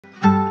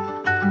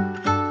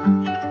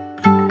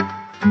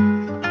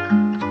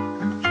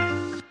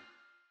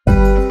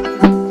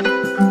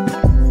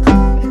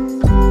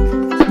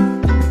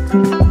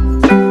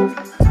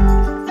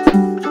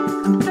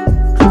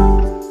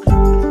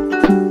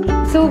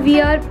we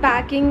are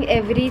packing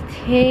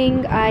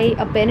everything. I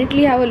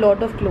apparently have a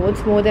lot of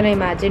clothes, more than I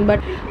imagined,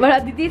 but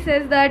Aditi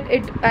says that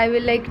I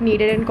will like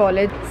need it in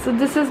college. So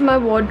this is my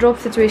wardrobe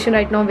situation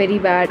right now, very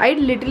bad. I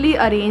literally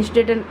arranged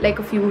it in like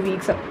a few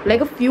weeks,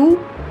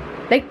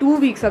 like 2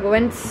 weeks ago,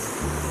 and it's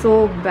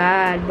so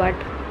bad. But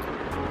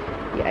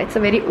yeah, it's a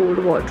very old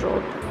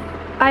wardrobe.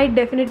 I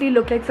definitely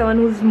look like someone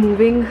who's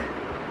moving,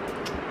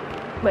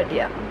 but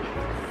yeah.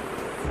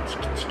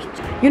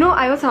 You know,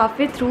 I was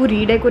halfway through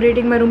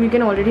redecorating my room. You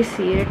can already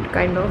see it,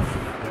 kind of.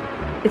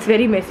 It's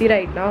very messy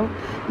right now,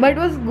 but it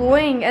was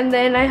going, and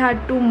then I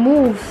had to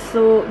move,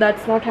 so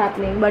that's not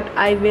happening. But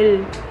I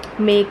will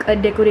make a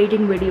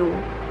decorating video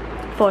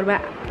for my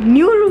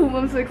new room.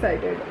 I'm so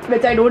excited,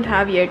 which I don't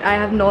have yet. I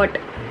have not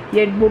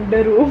yet booked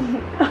a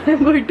room.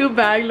 I'm going to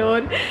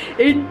Bangalore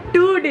in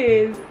 2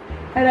 days,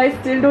 and I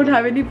still don't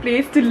have any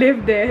place to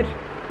live there.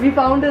 We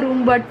found a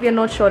room, but we are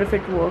not sure if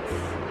it works.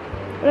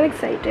 But I'm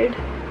excited.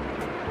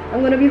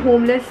 I'm gonna be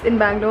homeless in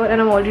Bangalore,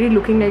 and I'm already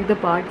looking like the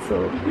part,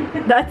 so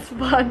that's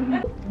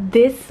fun.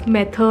 This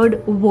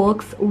method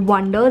works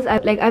wonders.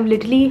 I've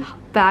literally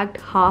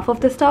packed half of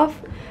the stuff,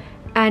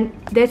 and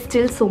there's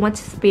still so much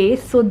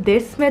space. So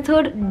this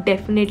method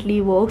definitely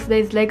works.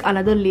 There's like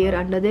another layer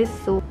under this,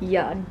 so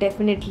yeah,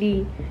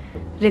 definitely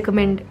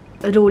recommend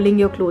rolling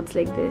your clothes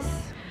like this.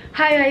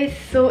 Hi guys,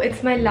 so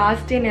it's my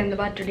last day in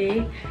Ahmedabad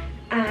today,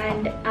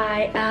 and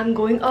I am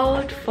going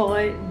out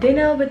for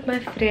dinner with my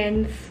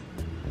friends.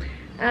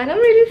 And I'm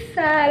really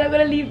sad. I'm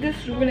gonna leave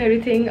this room and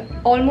everything.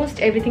 Almost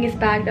everything is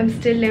packed. I'm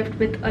still left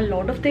with a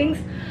lot of things,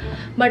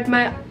 but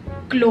my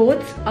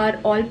clothes are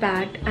all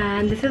packed,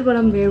 and this is what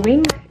I'm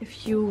wearing.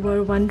 If you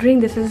were wondering,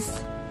 this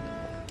is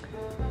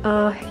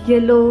a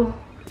yellow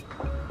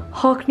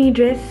Hockney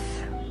dress.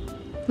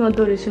 Not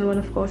the original one,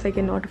 of course. I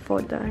cannot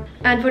afford that.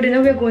 And for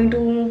dinner, we're going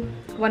to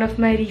one of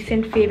my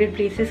recent favorite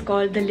places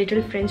called the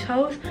Little French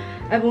House.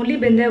 I've only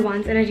been there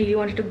once, and I really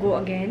wanted to go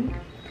again,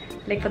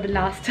 like for the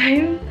last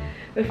time,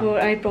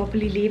 before I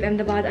properly leave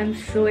Ahmedabad. I'm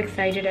so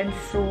excited and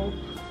so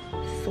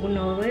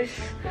nervous.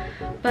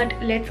 But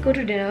let's go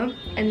to dinner,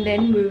 and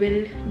then we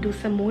will do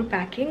some more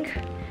packing,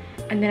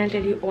 and then I'll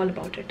tell you all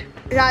about it.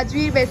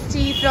 Rajveer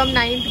bestie from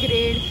 9th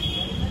grade.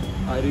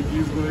 Ariti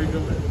is going to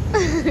bed.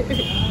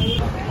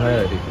 Hi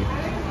Ariti.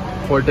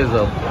 What is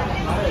up?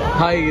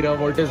 Hi Ira,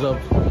 what is up?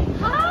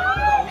 Hi!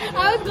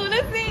 I was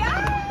gonna say hi!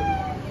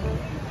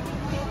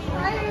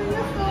 I am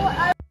so...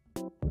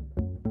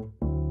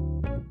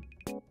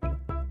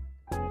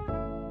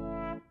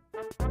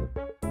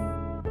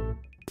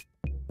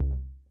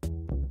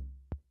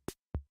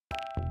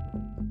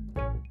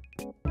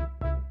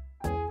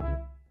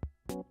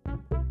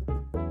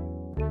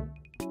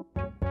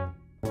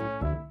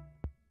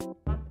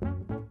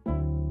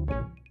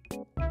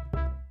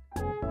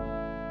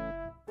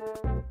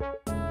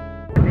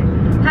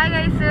 Hi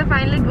guys, so we're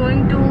finally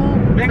going to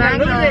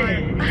Bangalore.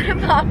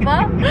 Papa?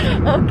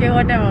 Okay,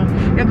 whatever.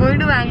 We're going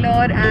to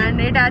Bangalore,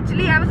 and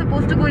I was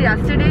supposed to go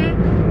yesterday,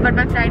 but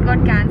my flight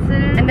got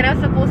cancelled. And then I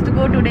was supposed to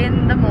go today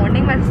in the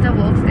morning. My sister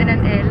works in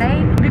an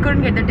airline. We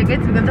couldn't get the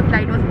tickets because the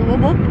flight was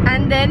overbooked.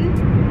 And then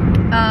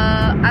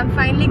I'm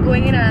finally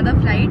going in another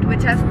flight,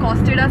 which has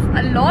costed us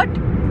a lot.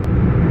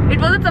 It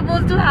wasn't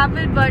supposed to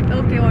happen, but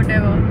okay,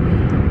 whatever.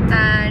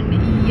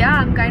 And yeah,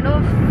 I'm kind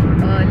of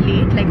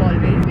late like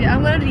always.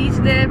 I'm gonna reach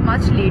there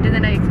much later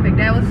than I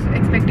expected. I was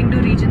expecting to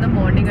reach in the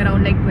morning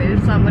around like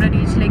 12, so I'm gonna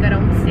reach like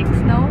around 6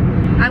 now.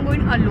 I'm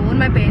going alone.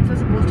 My parents were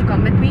supposed to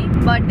come with me,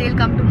 but they'll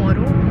come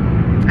tomorrow.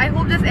 I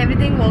hope just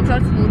everything works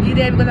out smoothly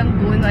there, because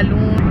I'm going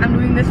alone. I'm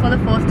doing this for the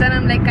first time.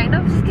 I'm like kind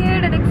of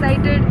scared and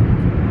excited.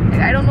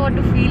 Like, I don't know what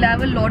to feel. I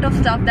have a lot of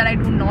stuff that I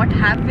do not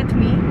have with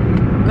me,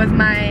 because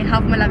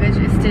half my luggage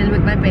is still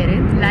with my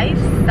parents. Life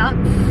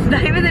sucks.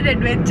 Life is an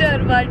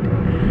adventure, but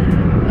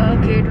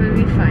okay, it will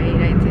be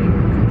fine, I think.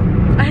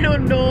 I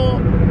don't know.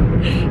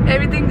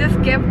 Everything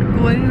just kept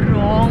going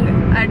wrong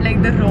at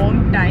like the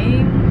wrong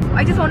time.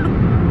 I just want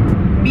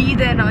to be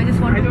there now. I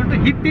want to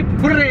hip hip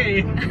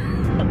hooray.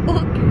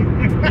 Okay.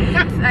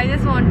 I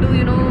just want to,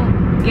 you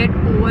know, get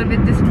over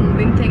with this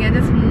moving thing and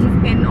just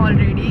move in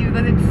already,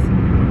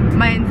 because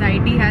my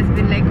anxiety has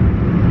been like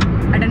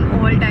at an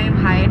all-time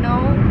high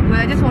now. But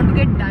I just want to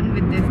get done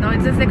with this now.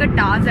 It's just like a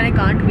task that I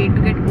can't wait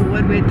to get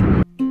over with.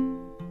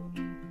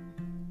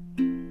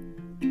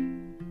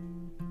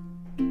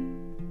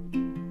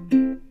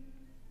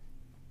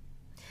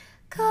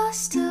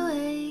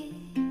 Castaways,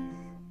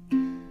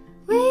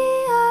 we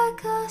are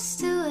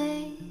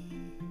castaways.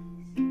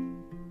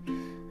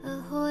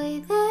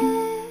 Ahoy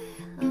there,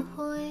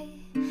 ahoy,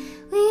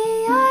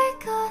 we are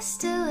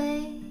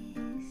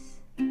castaways.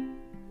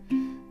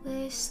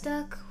 We're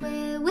stuck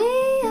where we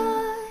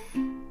are,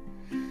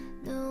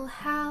 no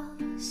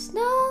house,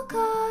 no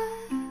car.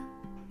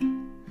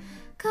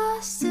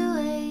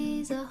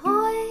 Castaways,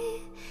 ahoy,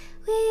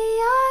 we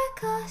are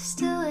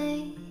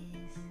castaways.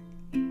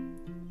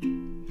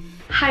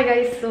 Hi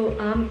guys, so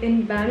I'm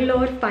in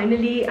Bangalore.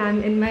 Finally,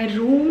 I'm in my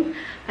room.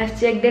 I've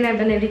checked in, I've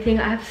done everything.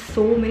 I have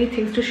so many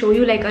things to show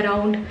you, like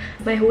around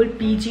my whole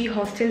PG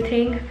hostel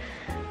thing,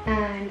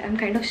 and I'm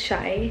kind of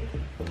shy,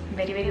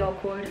 very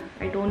awkward.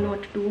 I don't know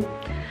what to do.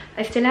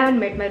 I still haven't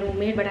met my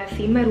roommate, but I've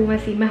seen my room,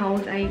 I've seen my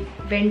house. I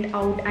went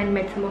out and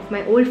met some of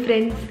my old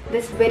friends.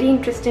 This very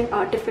interesting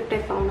artifact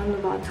I found on the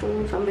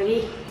bathroom, so I'm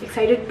very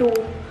excited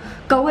to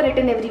cover it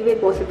in every way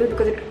possible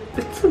because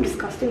it's so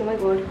disgusting. Oh my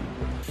god.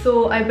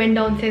 So I went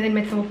downstairs and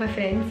met some of my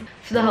friends.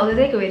 So the house is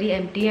like very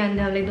empty and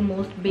they have like the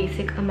most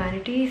basic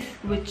amenities,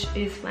 which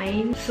is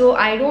fine. So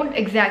I don't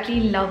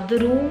exactly love the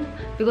room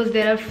because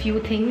there are few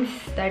things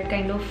that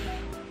kind of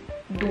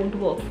don't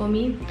work for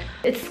me.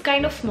 It's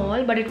kind of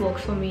small, but it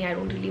works for me. I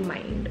don't really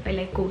mind. I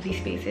like cozy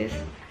spaces.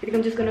 I think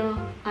I'm just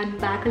gonna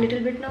unpack a little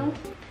bit now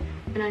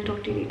and I'll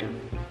talk to you later.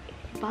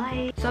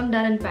 Bye. So I'm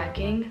done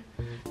unpacking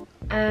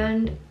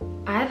and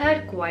I've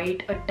had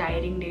quite a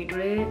tiring day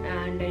today,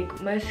 and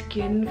like my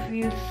skin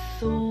feels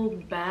so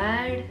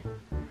bad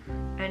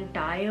and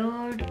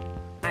tired.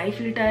 I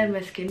feel tired,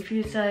 my skin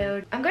feels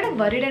tired. I'm kind of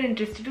worried and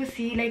interested to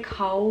see like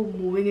how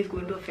moving is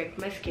going to affect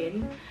my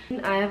skin.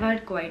 I have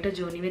had quite a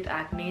journey with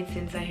acne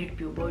since I hit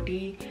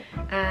puberty,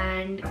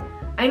 and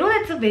I know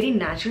that's a very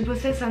natural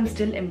process, so I'm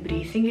still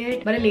embracing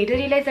it. But I later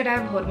realized that I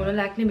have hormonal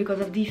acne because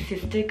of these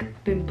cystic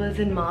pimples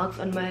and marks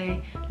on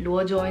my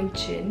lower jaw and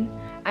chin.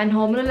 And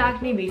hormonal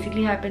acne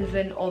basically happens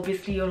when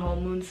obviously your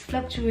hormones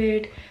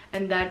fluctuate,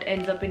 and that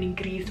ends up in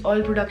increased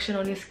oil production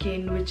on your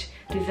skin, which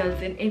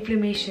results in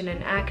inflammation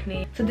and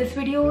acne. So this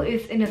video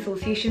is in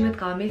association with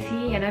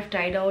Carmesi, and I've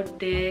tried out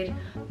their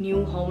new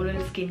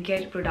hormonal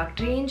skincare product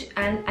range,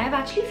 and I've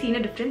actually seen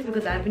a difference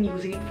because I've been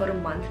using it for a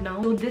month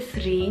now. So this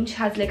range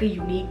has like a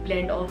unique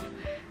blend of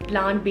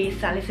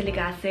plant-based salicylic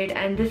acid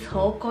and this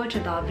herb called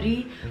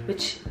shatavari,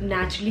 which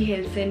naturally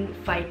helps in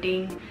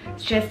fighting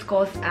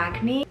stress-caused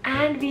acne.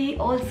 And we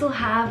also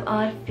have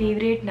our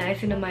favorite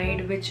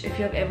niacinamide, which if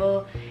you have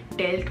ever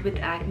dealt with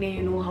acne,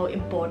 you know how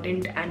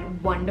important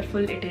and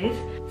wonderful it is.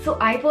 So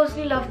I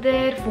personally love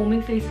their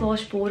foaming face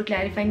wash, pore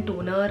clarifying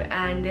toner,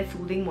 and their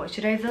soothing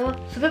moisturizer.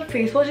 So the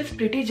face wash is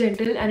pretty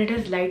gentle and it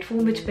has light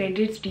foam which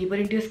penetrates deeper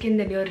into your skin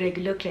than your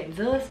regular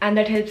cleansers, and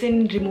that helps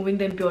in removing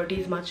the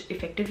impurities much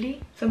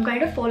effectively. So I'm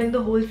kind of following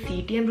the whole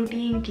CTM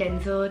routine: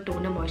 cleanser,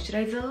 toner,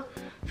 moisturizer.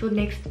 So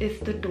next is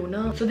the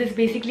toner. So this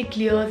basically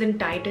clears and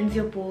tightens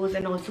your pores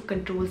and also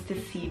controls the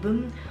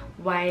sebum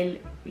while,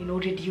 you know,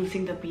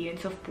 reducing the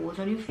appearance of pores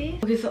on your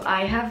face. Okay, so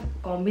I have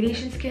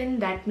combination skin.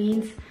 That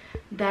means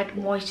that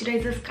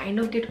moisturizers kind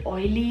of get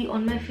oily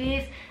on my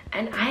face,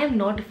 and I am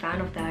not a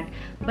fan of that.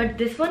 But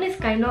this one is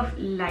kind of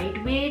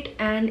lightweight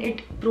and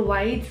it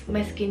provides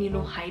my skin, you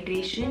know,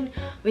 hydration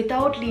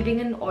without leaving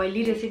an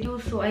oily residue.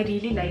 So I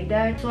really like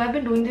that. So I've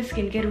been doing this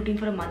skincare routine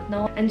for a month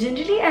now, and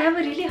generally I have a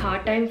really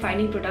hard time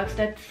finding products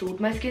that suit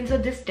my skin. So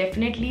this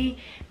definitely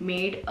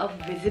made a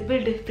visible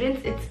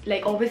difference. It's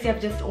like obviously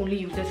I've just only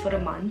used this for a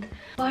month,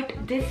 but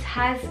this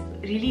has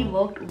really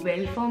worked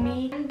well for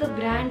me, and the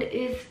brand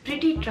is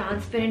pretty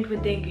transparent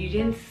with the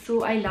ingredients,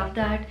 so I love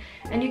that.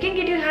 And you can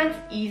get your hands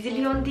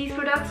easily on these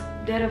products.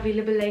 They're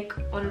available like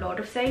on a lot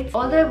of sites.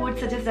 Although I would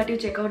suggest that you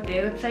check out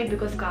their website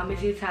because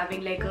Carmesi is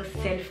having like a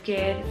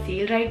self-care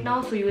sale right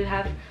now, so you will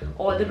have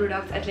all the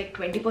products at like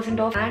 20%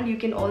 off, and you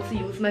can also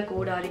use my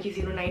code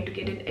hiiiii09 to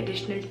get an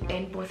additional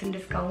 10%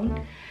 discount.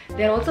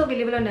 They're also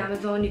available on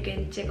Amazon. You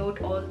can check out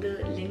all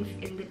the links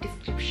in the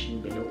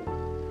description below.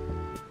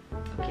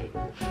 Okay.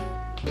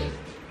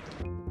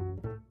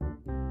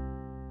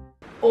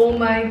 Oh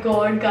my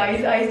god,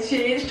 guys, I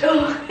changed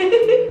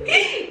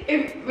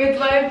with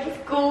my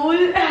school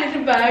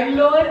and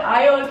Bangalore.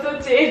 I also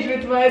changed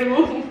with my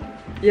room.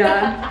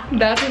 Yeah,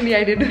 that's only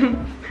I did.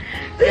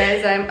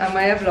 Guys, am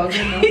I a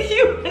vlogger now?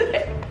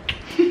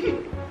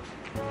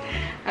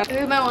 This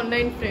is my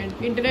online friend,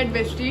 internet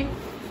bestie,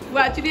 who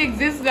actually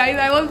exists, guys.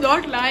 I was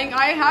not lying.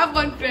 I have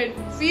one friend.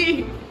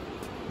 See?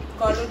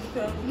 College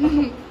girl.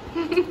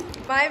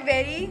 My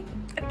very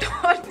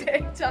tall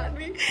friend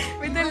Chanvi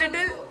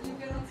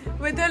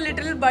with a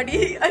little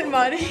buddy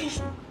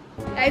Almari.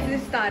 Guys,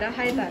 this is Tara.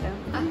 Hi Tara.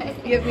 Hi.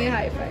 Give me a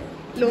high five.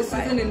 Low This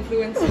five. is an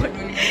influencer.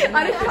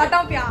 Arey, shut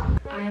up, yeah.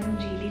 I am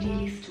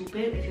really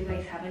stupid. If you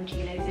guys haven't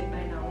realized it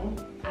by now,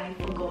 I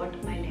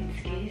forgot my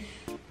lens case.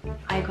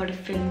 I got a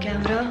film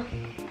camera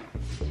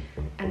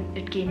and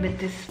it came with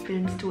this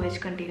film storage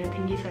container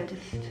thingy, so I'll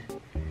just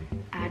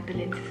add the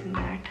lenses in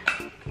that.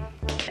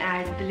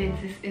 Add the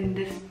lenses in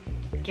this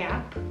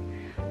cap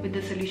with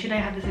the solution. I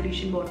have the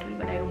solution bottle,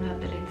 but I don't have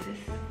the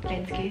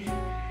lens case.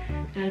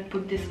 And I'll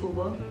put this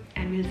over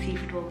and we'll see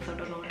if it works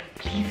out or not.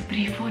 Please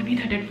pray for me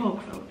that it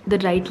works out. The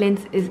right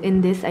lens is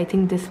in this. I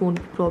think this won't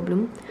be a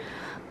problem,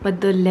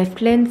 but the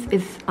left lens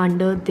is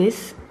under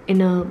this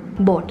in a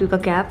bottle ka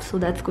cap, so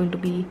that's going to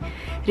be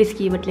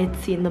risky, but let's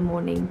see in the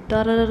morning.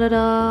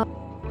 Ta-da-da-da-da.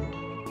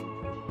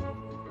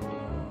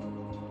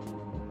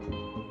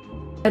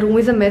 My room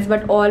is a mess,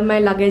 but all my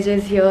luggage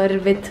is here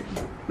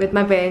with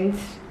my pens.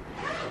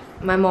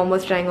 My mom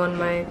was trying on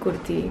my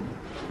kurti.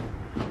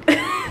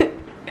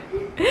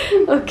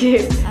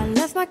 Okay. I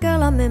left my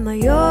girl, I'm in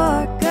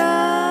Mallorca.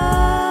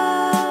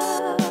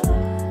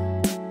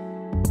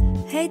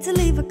 Hate to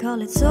leave her,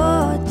 call it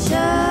torture.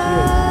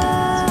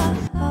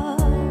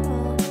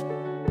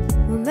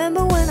 We're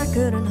remember when I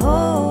couldn't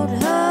hold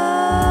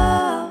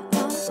her.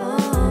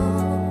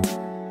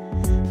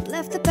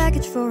 Left the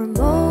package for him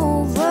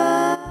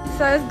over.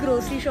 So I was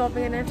grocery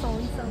shopping and I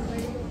found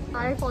somebody.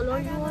 I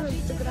followed you on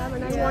Instagram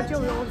and I watch your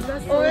vlogs.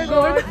 That's so my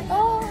god.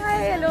 Oh, hi,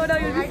 hello. Now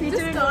you just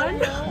featured it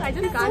on. I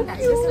just can't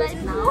access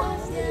right now.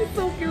 It's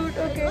so cute.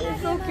 Okay,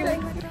 it's so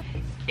cute.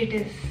 It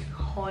is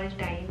haul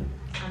time.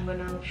 I'm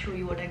gonna show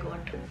you what I got.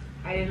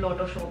 I did a lot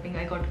of shopping.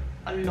 I got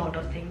a lot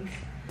of things.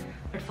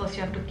 But first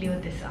you have to clear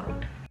this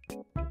out.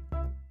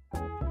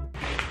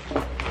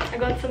 I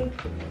got some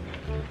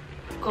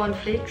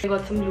cornflakes. I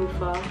got some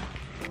loofah,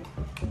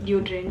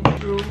 deodorant.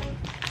 Bro,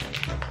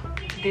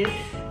 this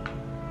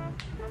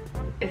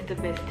is the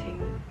best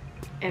thing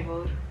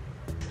ever.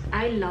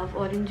 I love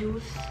orange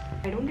juice.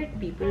 I don't get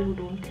people who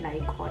don't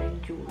like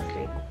orange juice.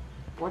 Like,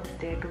 what's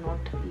there to not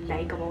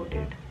like about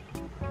it?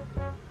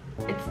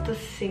 It's the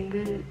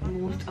single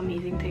most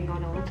amazing thing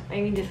on earth.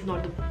 I mean, this is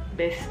not the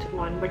best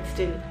one, but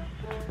still.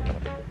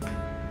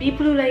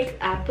 People who like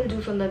apple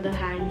juice on the other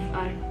hand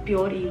are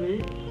pure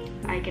evil.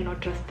 I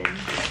cannot trust them.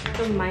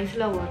 So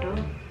micellar water.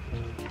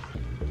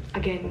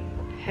 Again,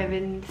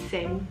 heaven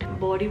sent.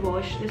 Body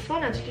wash. This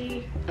one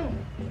actually, oh,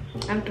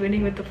 I'm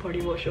twinning with the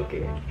body wash,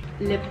 okay.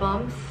 Lip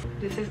balms.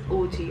 This is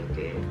OG,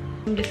 okay.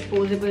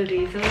 Disposable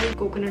razor.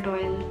 Coconut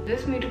oil.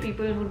 Just me to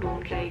people who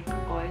don't like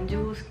orange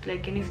juice.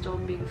 Like, can you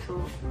stop being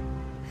so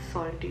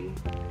salty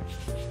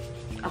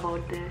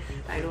about this?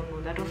 I don't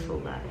know, that was so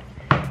bad.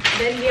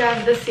 Then we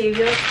have the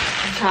savior,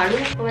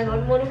 jhadu. Oh my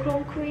god,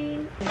 monochrome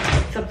queen.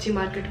 Sabji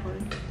market haul.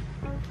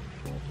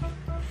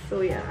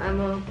 So yeah, I'm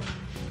a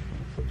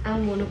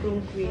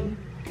monochrome queen.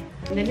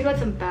 And then we got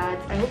some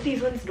pads. I hope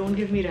these ones don't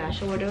give me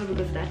rash or whatever,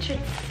 because that shit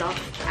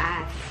sucks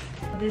ass.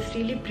 This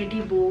really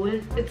pretty bowl.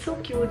 It's so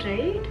cute,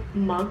 right?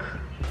 Mug.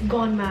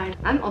 Gone mad.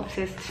 I'm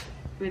obsessed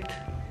with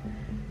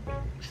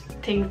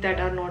things that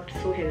are not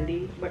so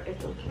healthy, but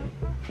it's okay.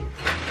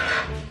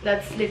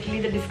 That's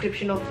literally the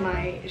description of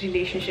my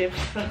relationships.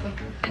 I'm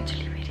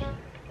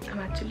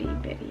actually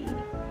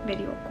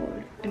very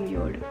awkward and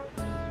weird,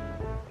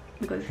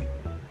 because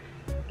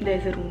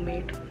there's a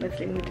roommate that's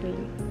living with me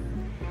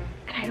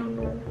and I don't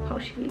know how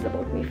she feels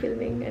about me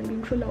filming and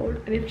being so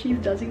loud, and if she's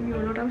judging me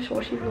or not. I'm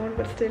sure she's not,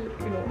 but still,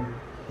 you know.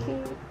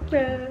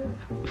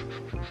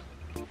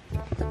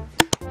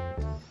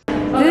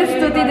 This is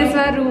Stuti, this is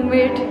my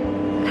roommate.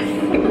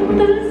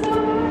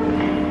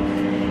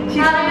 She's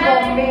from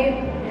Bombay.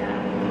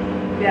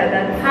 Yeah,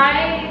 that's hi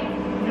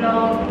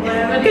vlog,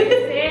 whatever you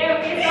say.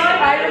 Okay, I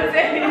don't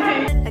say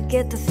anything. I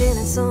get the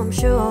feeling, so I'm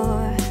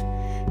sure.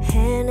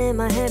 Hand in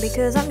my hand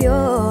because I'm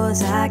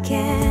yours. I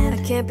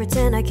can't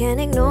pretend, I can't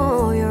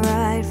ignore. You're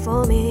right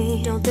for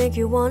me. Don't think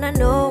you wanna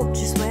know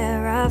just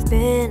where I've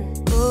been.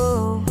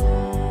 Oh,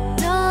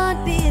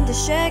 not being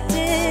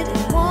distracted.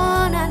 The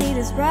one I need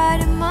is right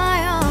in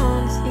my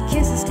arms. Your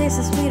kisses taste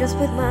the sweetest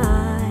with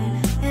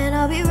mine, and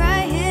I'll be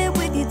right here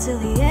with you till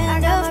the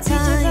end of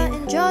time.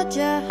 In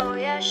Georgia, oh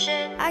yeah,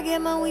 shit. I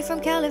get my weed from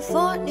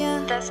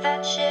California, that's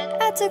that shit.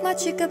 I took my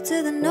chick up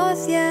to the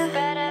north, yeah.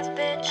 Badass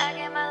bitch. I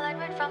get my light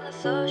right from the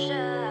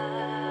social.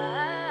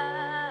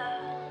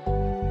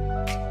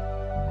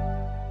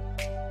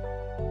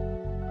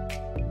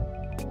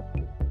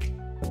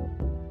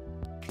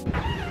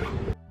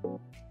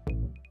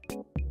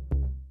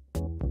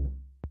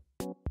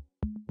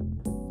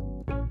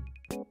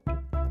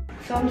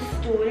 So I'm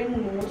storing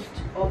most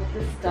of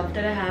the stuff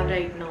that I have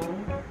right now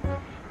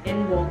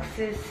in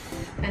boxes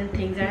and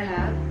things that I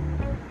have.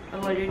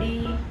 I've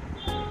already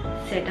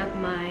set up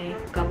my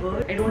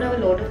cupboard. I don't have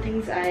a lot of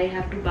things. I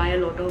have to buy a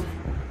lot of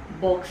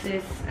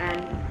boxes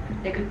and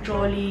like a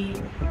trolley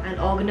and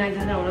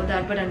organizers and all of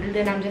that. But until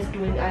then, I'm just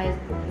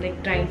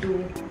trying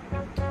to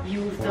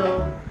use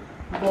the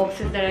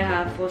boxes that I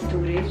have for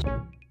storage.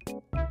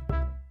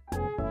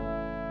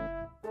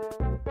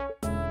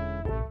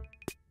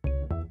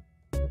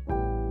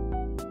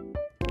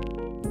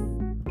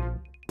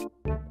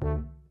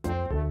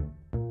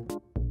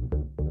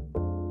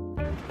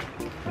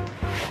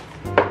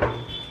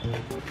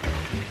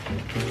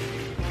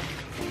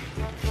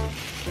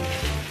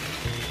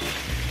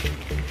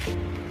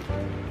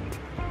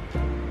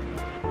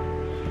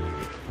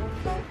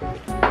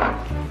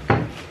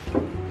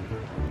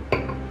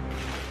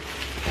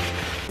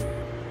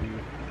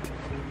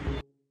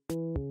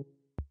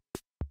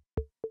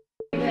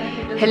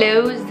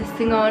 Hello, is this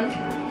thing on?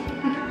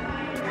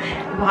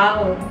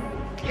 Wow.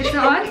 It's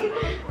on?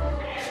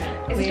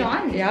 Is it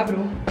on? Yeah,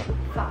 bro.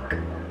 Fuck.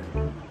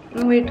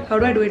 No, wait. How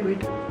do I do it?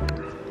 Wait.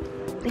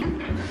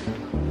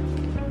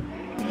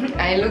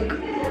 I look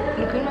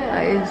at my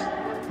eyes.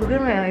 Look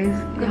at my eyes.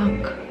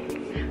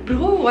 Yuck.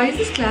 Bro, why is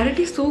this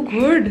clarity so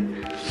good?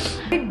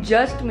 I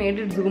just made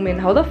it zoom in.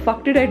 How the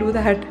fuck did I do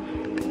that?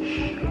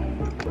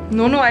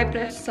 No, I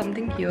pressed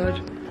something here.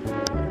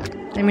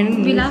 I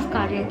mean, we love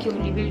Karya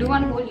Kyuni. We'll do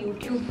one whole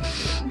YouTube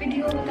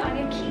video with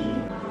Arya Ki.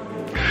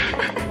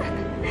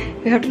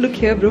 You have to look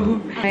here, bro.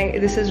 Hi,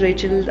 this is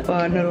Rachel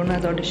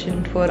Narona's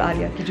audition for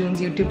Arya Ki June's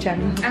YouTube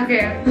channel.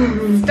 Okay,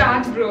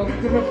 start, bro.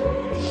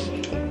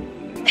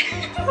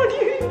 What do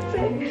you even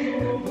say?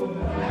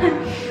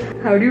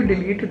 How do you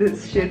delete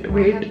this shit?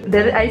 Wait,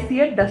 there I see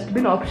a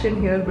dustbin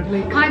option here, but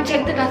like Can't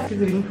check the dust.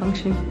 it's ring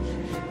function.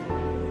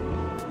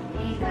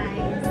 Hey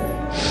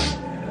guys.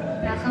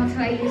 Now comes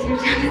my YouTube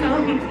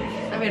channel.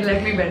 I mean,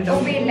 let me bend Oh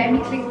down. wait, let me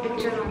click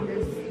picture on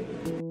this.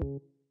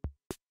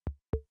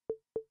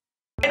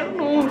 I don't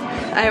know.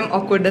 I am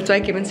awkward. That's why I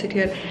came and sit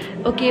here.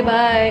 Okay,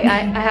 bye. I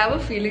have a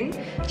feeling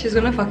she's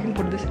gonna fucking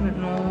put this in it.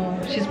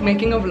 No, she's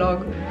making a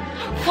vlog.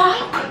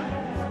 Fuck.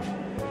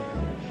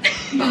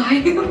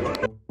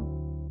 Bye.